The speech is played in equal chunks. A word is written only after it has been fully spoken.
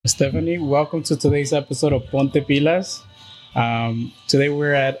Stephanie, welcome to today's episode of Ponte Pilas. Today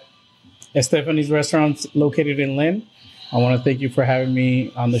we're at Estefani's restaurant located in Lynn. I want to thank you for having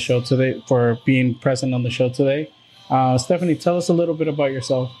me on the show today, for being present on the show today. Stephanie, tell us a little bit about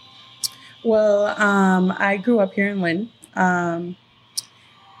yourself. I grew up here in Lynn.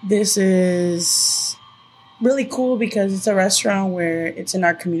 This is really cool because it's a restaurant where it's in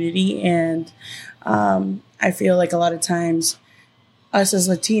our community, and I feel like a lot of times us as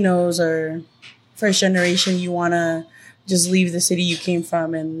Latinos or first generation, you want to just leave the city you came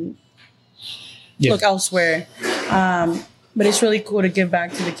from and look elsewhere. But it's really cool to give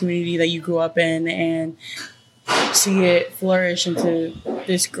back to the community that you grew up in and see it flourish into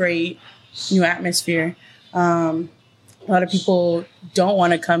this great new atmosphere. A lot of people don't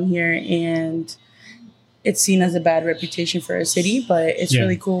want to come here, and it's seen as a bad reputation for a city, but it's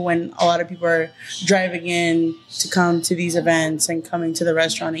really cool when a lot of people are driving in to come to these events and coming to the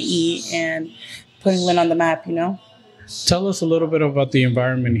restaurant to eat and putting Lynn on the map, you know? Tell us a little bit about the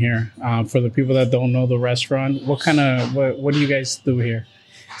environment here. For the people that don't know the restaurant, what do you guys do here?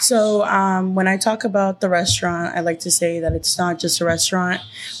 So when I talk about the restaurant, I like to say that it's not just a restaurant.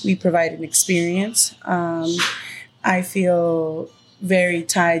 We provide an experience. I feel very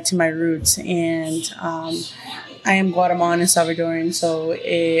tied to my roots, and I am Guatemalan and Salvadoran, so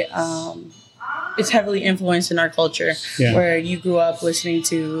it's heavily influenced in our culture, where you grew up listening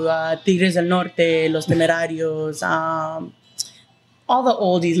to Tigres del Norte, Los Temerarios, all the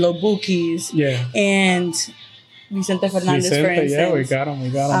oldies, Lobukis, and Vicente Fernandez, for instance. Yeah, we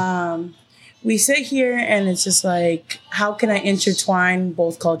got him. We sit here and it's just like, how can I intertwine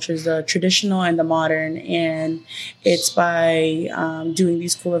both cultures, the traditional and the modern? And it's by doing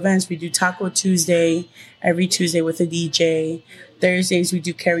these cool events. We do Taco Tuesday every Tuesday with a DJ. Thursdays we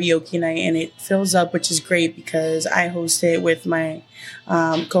do karaoke night, and it fills up, which is great because I host it with my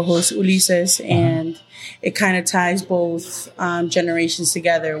co-host Ulises, and it kind of ties both generations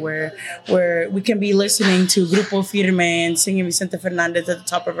together, where we can be listening to Grupo Firme and singing Vicente Fernandez at the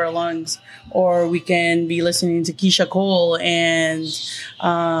top of our lungs, or we can be listening to Keisha Cole and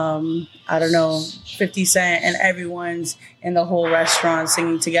 50 Cent, and everyone's in the whole restaurant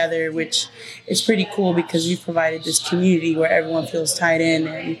singing together, which is pretty cool because we've provided this community where everyone feels tied in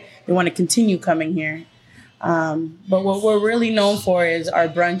and they want to continue coming here. But what we're really known for is our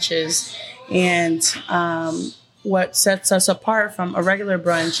brunches. And what sets us apart from a regular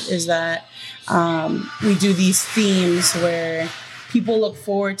brunch is that we do these themes where people look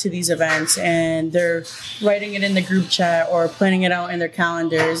forward to these events and they're writing it in the group chat or planning it out in their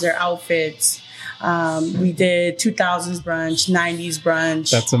calendars, their outfits. We did 2000s brunch, 90s brunch.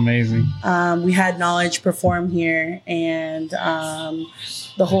 That's amazing. We had Knowledge perform here, and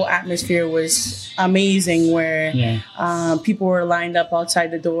the whole atmosphere was amazing, where people were lined up outside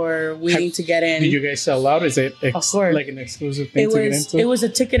the door waiting to get in. Did you guys sell out? Is it of course like an exclusive thing to get into? It was a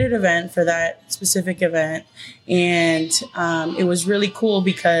ticketed event for that specific event, and it was really cool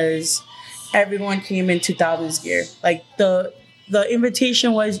because everyone came in 2000s gear. Like the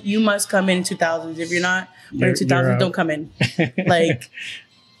invitation was, you must come in 2000s. If you're not wearing 2000s, don't come in. Like,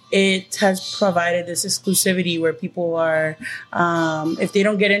 it has provided this exclusivity where people are, if they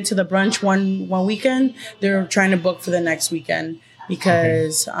don't get into the brunch one weekend, they're trying to book for the next weekend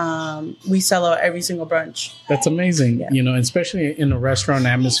because we sell out every single brunch. That's amazing. Yeah. Especially in a restaurant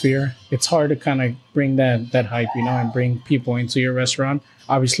atmosphere, it's hard to kind of bring that hype, and bring people into your restaurant.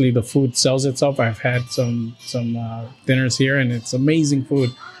 Obviously, the food sells itself. I've had some dinners here, and it's amazing food.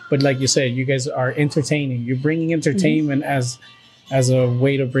 But like you said, you guys are entertaining. You're bringing entertainment as a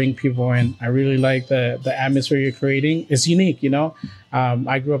way to bring people in. I really like the atmosphere you're creating. It's unique,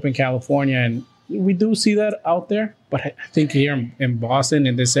 I grew up in California, and we do see that out there. But I think here in Boston,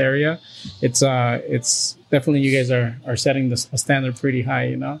 in this area, it's definitely, you guys are setting a standard pretty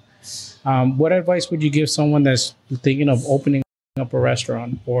high, What advice would you give someone that's thinking of opening up a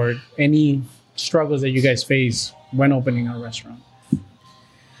restaurant, or any struggles that you guys face when opening a restaurant?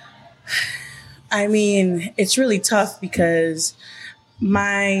 I mean, it's really tough because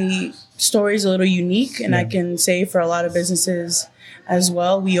my story is a little unique, and I can say for a lot of businesses as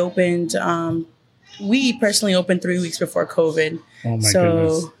well. We personally opened 3 weeks before COVID. Oh my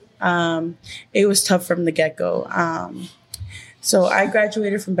goodness. It was tough from the get-go. So I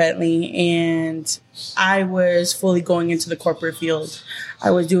graduated from Bentley, and I was fully going into the corporate field.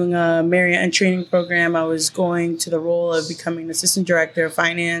 I was doing a Marriott and training program. I was going to the role of becoming an assistant director of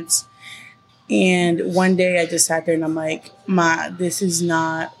finance. And one day I just sat there and I'm like, Ma, this is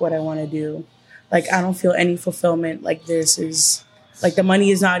not what I want to do. Like, I don't feel any fulfillment. Like, this is Like the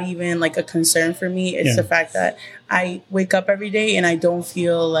money is not even like a concern for me. It's the fact that I wake up every day and I don't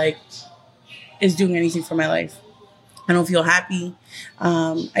feel like it's doing anything for my life. I don't feel happy.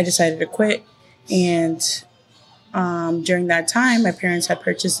 I decided to quit. And during that time, my parents had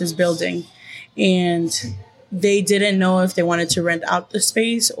purchased this building, and they didn't know if they wanted to rent out the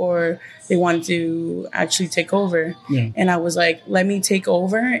space or they wanted to actually take over. Yeah. And I was like, let me take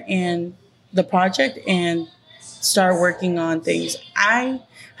over and the project and start working on things. I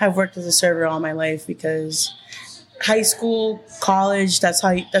have worked as a server all my life because high school, college, that's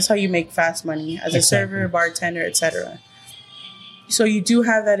how you make fast money as a server, bartender, etc. So you do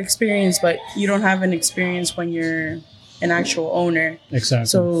have that experience, but you don't have an experience when you're an actual owner. Exactly.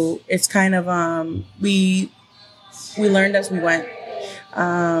 So it's kind of we learned as we went.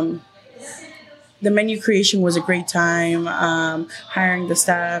 The menu creation was a great time. Hiring the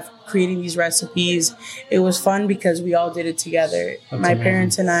staff, creating these recipes. It was fun because we all did it together. That's my amazing.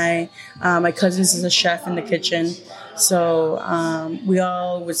 Parents and I, my cousins is a chef in the kitchen. So we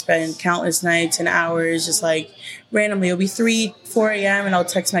all would spend countless nights and hours just like randomly. It'll be 3, 4 a.m. and I'll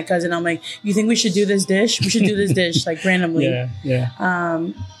text my cousin. I'm like, you think we should do this dish? We should do this dish, like randomly. Yeah.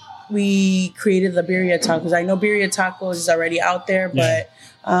 We created the birria tacos. I know birria tacos is already out there, but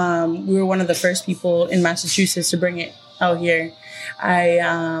we were one of the first people in Massachusetts to bring it out here. I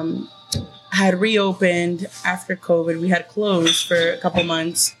had reopened after COVID. We had closed for a couple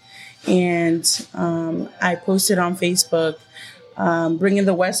months. And I posted on Facebook, bringing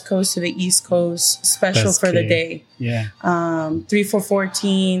the West Coast to the East Coast, special Best for the day. Yeah. 3 for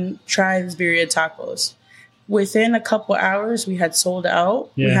 14, try this birria tacos. Within a couple hours, we had sold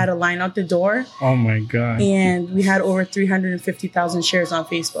out. Yeah. We had a line out the door. Oh, my God. And we had over 350,000 shares on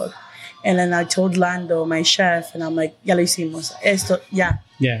Facebook. And then I told Lando, my chef, and I'm like, ya lo hicimos. Esto, ya.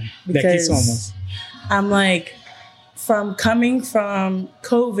 Yeah. Because I'm like, from coming from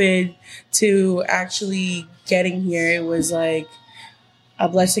COVID to actually getting here, it was like a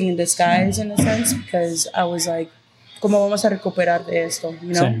blessing in disguise in a sense, because I was like, ¿Cómo vamos a recuperar de esto?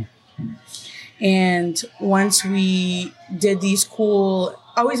 You know? Same. And once we did these cool,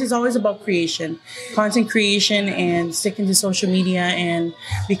 it's always about creation, content creation, and sticking to social media and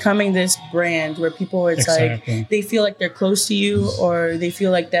becoming this brand where people, it's like, they feel like they're close to you, or they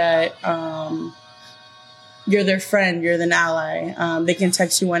feel like that you're their friend, you're an ally. They can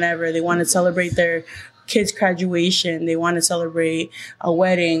text you whenever. They want to celebrate their kid's graduation. They want to celebrate a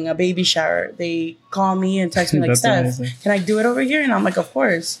wedding, a baby shower. They call me and text me like, Steph, can I do it over here? And I'm like, of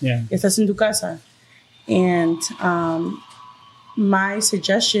course. Yeah. Estás en tu casa. And my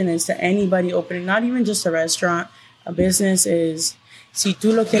suggestion is to anybody opening, not even just a restaurant, a business, is si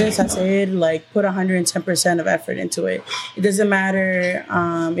tú lo quieres hacer, like put 110% of effort into it. It doesn't matter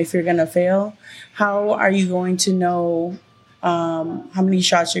if you're going to fail. How are you going to know how many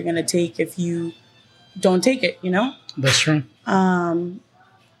shots you're going to take if you don't take it, you know? That's true.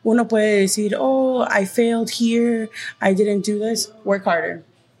 Uno puede decir, oh, I failed here. I didn't do this. Work harder.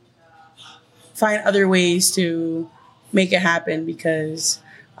 Find other ways to make it happen, because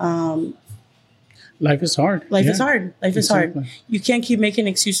life is hard. Life is hard. Life is hard. You can't keep making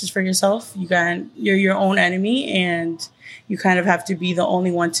excuses for yourself. You're your own enemy, and you kind of have to be the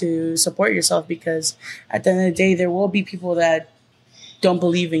only one to support yourself, because at the end of the day, there will be people that don't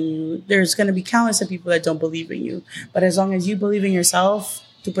believe in you. There's going to be countless of people that don't believe in you. But as long as you believe in yourself,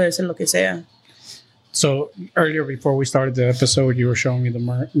 tú puedes hacer lo que sea. So earlier, before we started the episode, you were showing me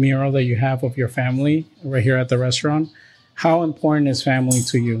the mural that you have of your family right here at the restaurant. How important is family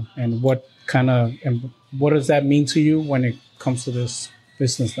to you, and what does that mean to you when it comes to this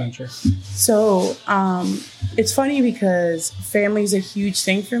business venture? So it's funny because family is a huge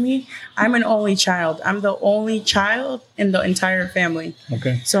thing for me. I'm an only child. I'm the only child in the entire family.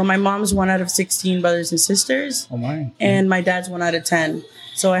 Okay. So my mom's 1 out of 16 brothers and sisters. Oh my. And my dad's 1 out of 10.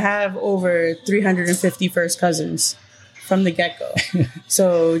 So I have over 350 first cousins from the get-go.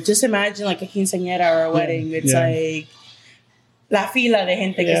 So just imagine like a quinceañera or a wedding. It's like la fila de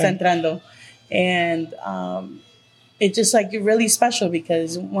gente que está entrando. And it's just like really special,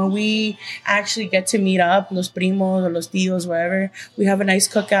 because when we actually get to meet up, los primos or los tios, wherever, we have a nice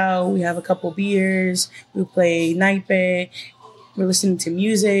cookout, we have a couple beers, we play naipe, we're listening to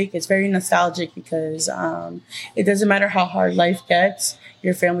music. It's very nostalgic, because it doesn't matter how hard life gets,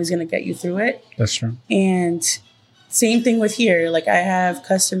 your family's going to get you through it. That's true. And same thing with here. Like I have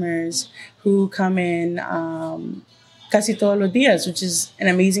customers who come in casi todos los días, which is an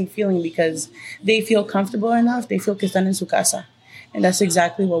amazing feeling, because they feel comfortable enough. They feel que están en su casa. And that's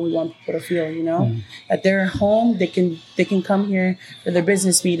exactly what we want people to feel, that they're home. They can come here for their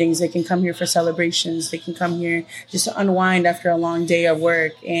business meetings. They can come here for celebrations. They can come here just to unwind after a long day of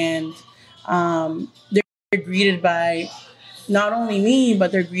work. And they're greeted by not only me,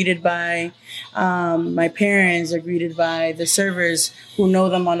 but they're greeted by my parents. They're greeted by the servers who know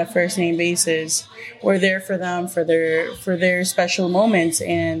them on a first name basis. We're there for them for their special moments,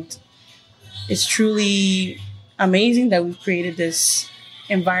 and it's truly amazing that we've created this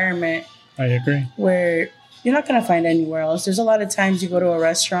environment. I agree. Where you're not gonna find anywhere else. There's a lot of times you go to a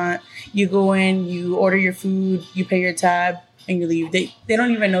restaurant, you go in, you order your food, you pay your tab, and you leave. They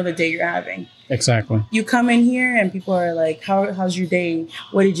don't even know the day you're having. Exactly. You come in here and people are like, how's your day?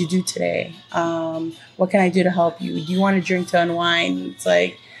 What did you do today? What can I do to help you? Do you want a drink to unwind? It's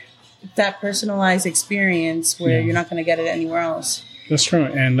like that personalized experience where you're not going to get it anywhere else. That's true.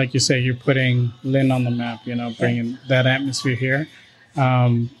 And like you say, you're putting Lynn on the map, bringing that atmosphere here.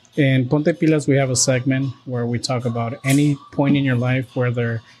 In Ponte Pilas, we have a segment where we talk about any point in your life,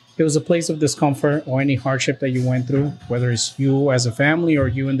 whether it was a place of discomfort or any hardship that you went through, whether it's you as a family or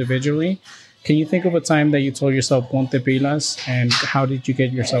you individually. Can you think of a time that you told yourself Ponte Pilas, and how did you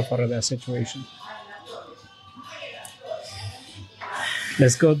get yourself out of that situation?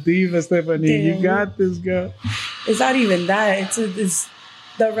 Let's go deep, Estefani. Damn. You got this, girl. It's not even that. It's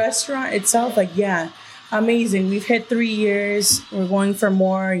the restaurant itself. Like, amazing. We've hit 3 years. We're going for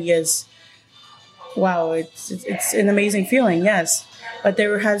more. Yes. Wow. It's an amazing feeling. Yes. But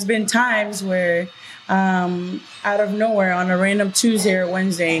there has been times where, out of nowhere, on a random Tuesday or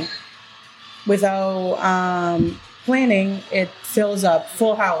Wednesday, without planning, it fills up,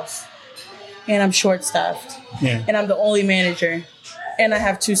 full house, and I'm short-staffed, and I'm the only manager, and I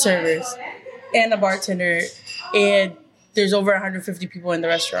have 2 servers and a bartender, and there's over 150 people in the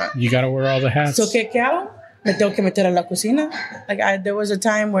restaurant. You gotta wear all the hats. So ¿qué hago? Me tengo que meter a la cocina. Like, there was a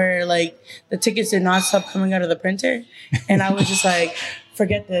time where the tickets did not stop coming out of the printer, and I was just like,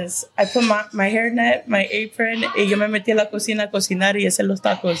 forget this. I put my hairnet, my apron, y yo me metí a la cocina a cocinar y hacer los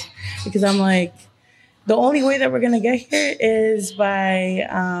tacos. Because I'm like, the only way that we're going to get here is by,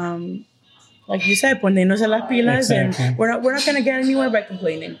 like you said, poniéndose las pilas. Exactly. And we're not going to get anywhere by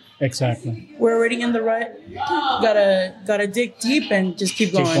complaining. Exactly. We're already in the rut. Gotta dig deep and just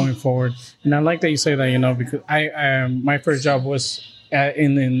keep going. Keep going forward. And I like that you say that, because I my first job was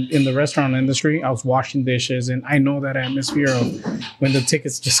in the restaurant industry. I was washing dishes, and I know that atmosphere of when the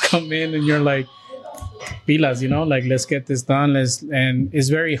tickets just come in and you're like, pilas, like, let's get this done. And it's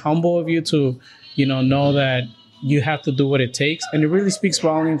very humble of you to, know that you have to do what it takes. And it really speaks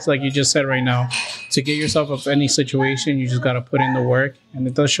volumes, like you just said right now. To get yourself out of any situation, you just got to put in the work. And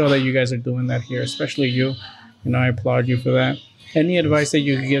it does show that you guys are doing that here, especially you. I applaud you for that. Any advice that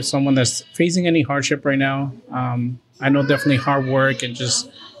you could give someone that's facing any hardship right now? I know definitely hard work and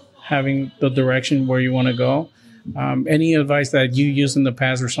just having the direction where you want to go. Any advice that you used in the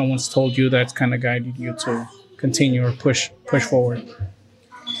past or someone's told you that's kind of guided you to continue or push forward?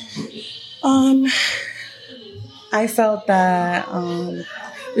 I felt that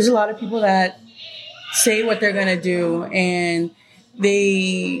there's a lot of people that say what they're going to do, and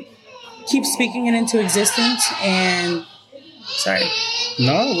they keep speaking it into existence. And sorry.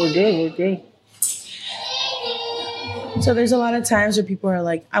 No, we're good. So there's a lot of times where people are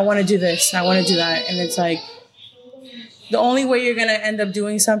like, I want to do this, I want to do that. And it's like, the only way you're going to end up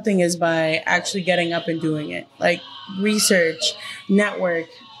doing something is by actually getting up and doing it. Like, research, network,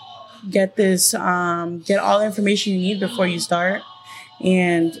 get all the information you need before you start,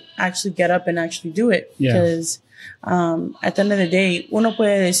 and actually get up and actually do it. Because at the end of the day, uno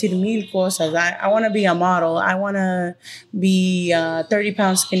puede decir mil cosas. I want to be a model. I want to be 30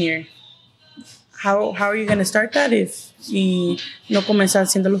 pounds skinnier. How are you going to start that if you no comenzar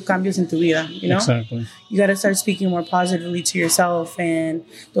haciendo los cambios en tu vida, Exactly. You got to start speaking more positively to yourself, and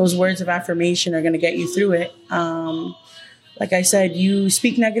those words of affirmation are going to get you through it. Like I said, you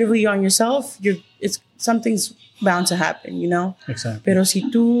speak negatively on yourself, something's bound to happen, Exactly. Pero si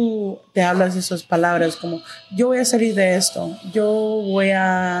tú te hablas esas palabras como, yo voy a salir de esto, yo voy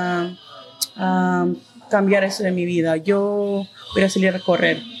a cambiar esto de mi vida, yo voy a salir a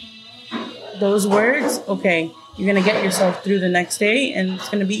correr. Those words, okay, you're going to get yourself through the next day, and it's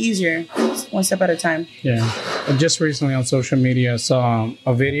going to be easier, one step at a time. Yeah. And just recently on social media, I saw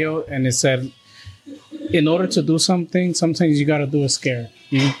a video, and it said, in order to do something, sometimes you got to do it scared.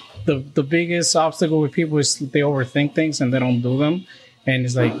 The biggest obstacle with people is they overthink things and they don't do them. And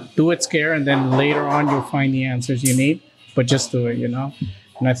it's like, do it scared, and then later on you'll find the answers you need, but just do it,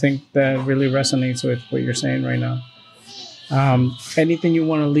 And I think that really resonates with what you're saying right now. Anything you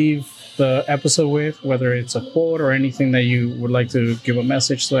want to leave the episode with, whether it's a quote or anything that you would like to give a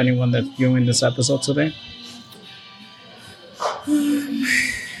message to anyone that viewing this episode today?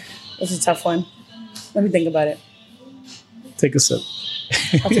 It's a tough one. Let me think about it. Take a sip.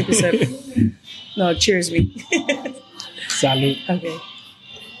 I'll take a sip. No, cheers me. Salud. Okay.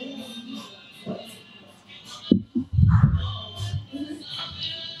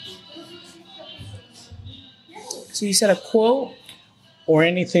 So you said a quote? Or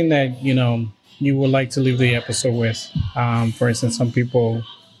anything that, you would like to leave the episode with. For instance, some people,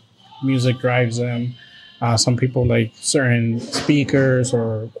 music drives them. Some people like certain speakers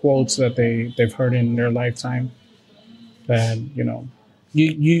or quotes that they've heard in their lifetime that,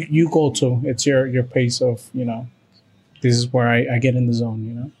 you go to. It's your pace of, this is where I get in the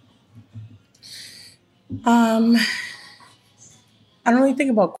zone, I don't really think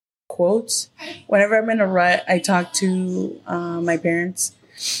about quotes. Whenever I'm in a rut, I talk to my parents.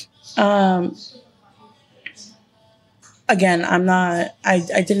 Again, I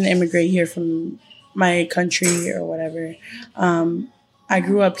didn't immigrate here from my country or whatever. I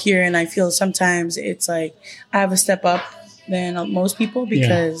grew up here, and I feel sometimes it's like I have a step up than most people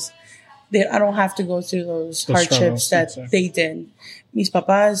because I don't have to go through those hardships that they did. Mis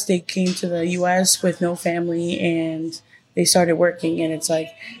papás, they came to the U.S. with no family, and they started working, and it's like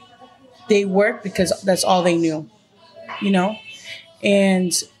they worked because that's all they knew,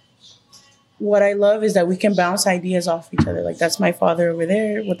 And what I love is that we can bounce ideas off each other. Like, that's my father over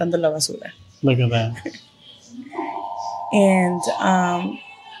there, botando la basura. Look at that. And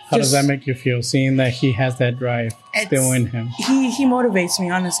how does that make you feel, seeing that he has that drive still in him? He motivates me,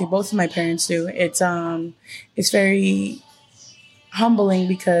 honestly. Both of my parents do. It's very humbling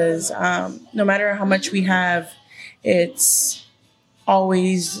because no matter how much we have, it's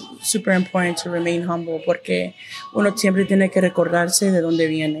always super important to remain humble porque uno siempre tiene que recordarse de dónde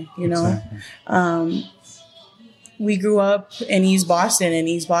viene, Exactly. We grew up in East Boston. In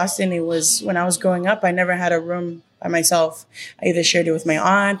East Boston, it was, when I was growing up, I never had a room by myself. I either shared it with my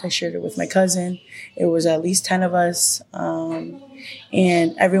aunt, I shared it with my cousin. It was at least 10 of us.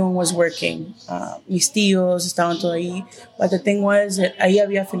 And everyone was working. Mis tíos estaban todo ahí. But the thing was that ahí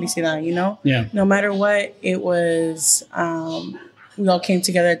había felicidad, Yeah. No matter what, it was, we all came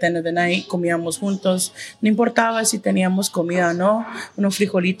together at the end of the night, comíamos juntos. No importaba si teníamos comida o no, unos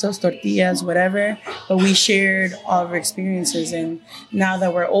frijolitos, tortillas, whatever. But we shared all of our experiences. And now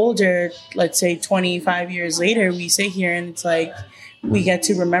that we're older, let's say 25 years later, we sit here and it's like, we get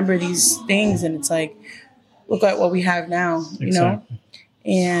to remember these things. And it's like, look at what we have now, Exactly.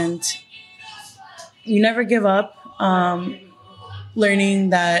 And you never give up. Learning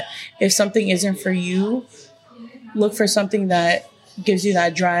that if something isn't for you, look for something that gives you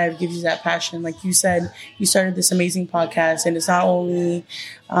that drive, gives you that passion. Like you said, you started this amazing podcast, and it's not only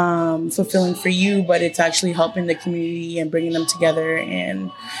fulfilling for you, but it's actually helping the community and bringing them together and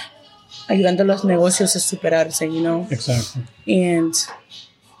ayudando a los negocios a superarse, Exactly. And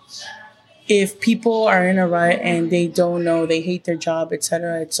if people are in a rut and they don't know, they hate their job,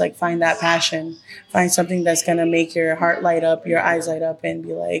 etc., it's like find that passion. Find something that's going to make your heart light up, your eyes light up, and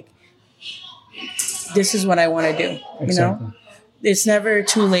be like, this is what I want to do, Exactly. It's never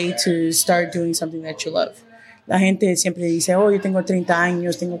too late to start doing something that you love. La gente siempre dice, oh, yo tengo 30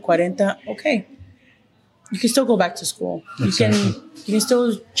 años, tengo 40. Okay. You can still go back to school. Exactly. You can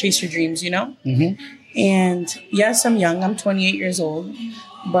still chase your dreams, Mm-hmm. And yes, I'm young. I'm 28 years old.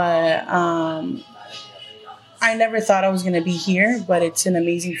 But I never thought I was going to be here. But it's an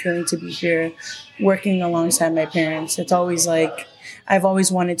amazing feeling to be here working alongside my parents. It's always like, I've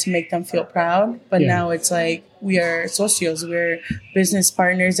always wanted to make them feel proud. But now it's like, we are socios. We're business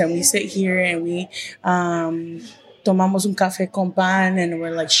partners. And we sit here and we tomamos un café con pan. And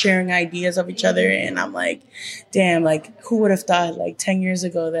we're like sharing ideas of each other. And I'm like, damn, like who would have thought like 10 years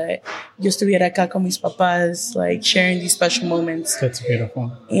ago that yo estuviera acá con mis papás, like sharing these special moments. That's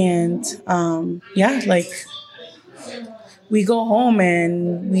beautiful. And like we go home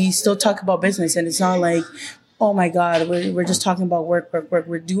and we still talk about business. And it's not like, oh my God, we're just talking about work.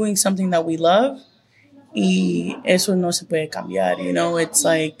 We're doing something that we love. Y eso no se puede cambiar, it's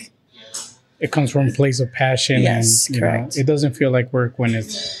like... It comes from a place of passion. Yes, and, correct. It doesn't feel like work when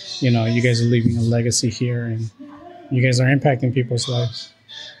it's, you guys are leaving a legacy here and you guys are impacting people's lives.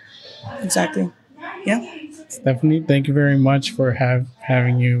 Exactly. Yeah. Stephanie, thank you very much for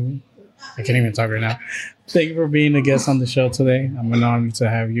having you. I can't even talk right now. Thank you for being a guest on the show today. I'm an honor to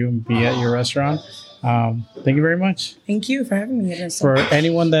have you and be at your restaurant. Thank you very much. Thank you for having me. For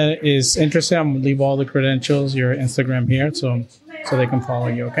anyone that is interested, I'm going to leave all the credentials, your Instagram here, so they can follow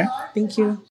you, okay? Thank you.